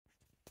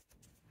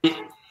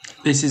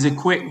This is a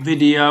quick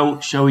video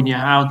showing you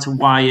how to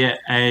wire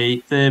a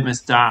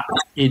thermostat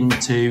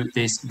into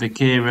this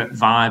Vokera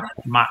Vibe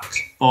Max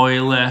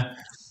boiler.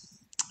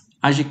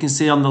 As you can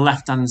see on the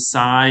left hand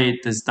side,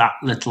 there's that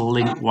little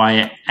link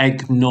wire.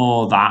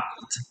 Ignore that.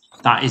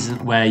 That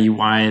isn't where you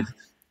wire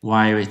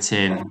it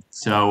in.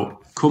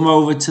 So come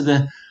over to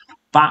the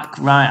back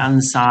right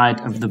hand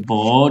side of the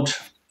board.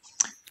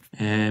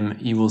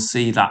 You will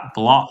see that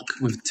block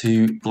with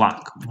two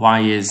black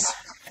wires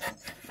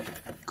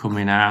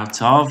coming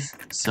out of.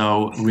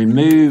 So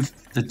remove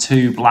the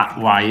two black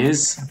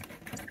wires.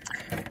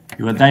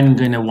 You are then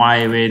going to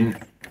wire in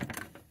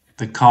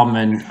the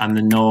common and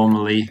the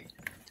normally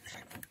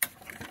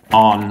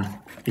on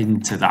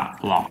into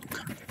that block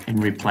in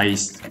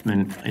replace of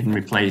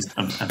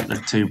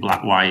the two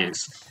black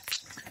wires.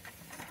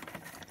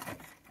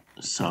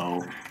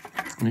 So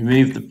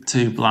remove the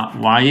two black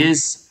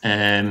wires,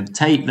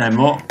 tape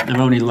them up.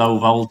 They're only low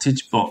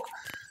voltage, but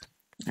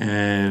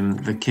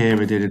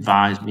Vokera did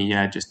advise me,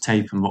 yeah, just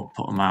tape them up,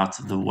 put them out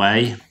of the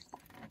way.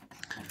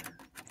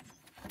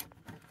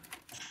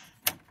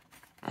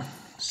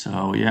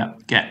 So yeah,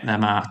 get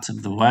them out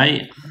of the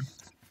way.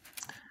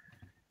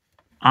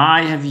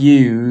 I have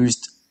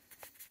used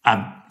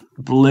a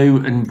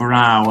blue and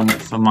brown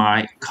for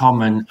my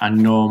common and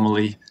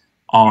normally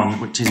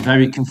on, which is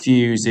very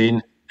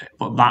confusing,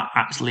 but that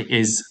actually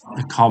is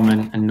the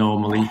common and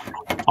normally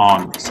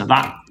on. So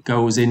that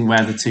goes in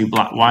where the two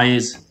black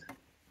wires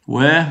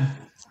were.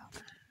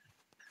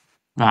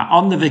 Right,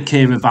 on the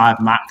Vokera Vibe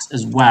Max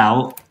as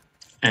well,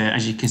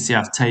 as you can see,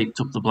 I've taped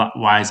up the black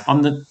wires.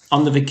 On the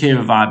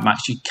Vokera Vibe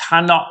Max, you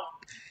cannot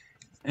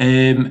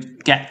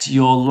get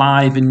your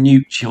live and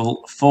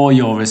neutral for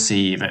your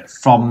receiver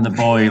from the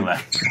boiler.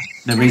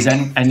 There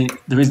isn't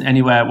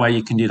anywhere where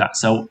you can do that.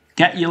 So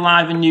get your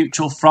live and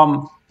neutral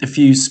from the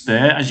fuse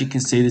spur. As you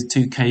can see, there's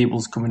two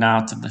cables coming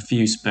out of the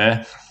fuse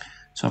spur.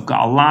 So I've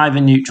got a live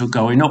and neutral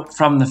going up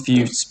from the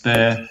fuse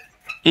spur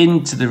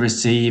into the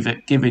receiver,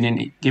 giving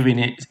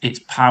it its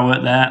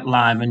power there,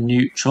 live and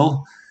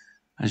neutral,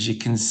 as you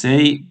can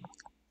see.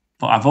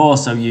 But I've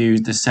also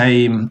used the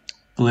same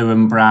blue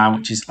and brown,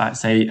 which is, like I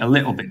say, a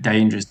little bit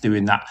dangerous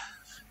doing that.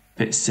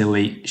 Bit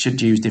silly.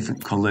 Should use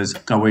different colours,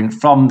 going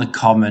from the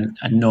common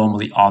and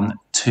normally on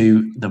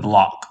to the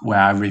block where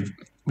I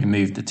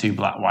removed the two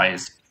black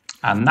wires.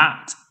 And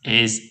that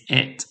is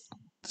it.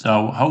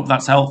 So hope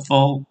that's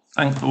helpful.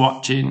 Thanks for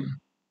watching.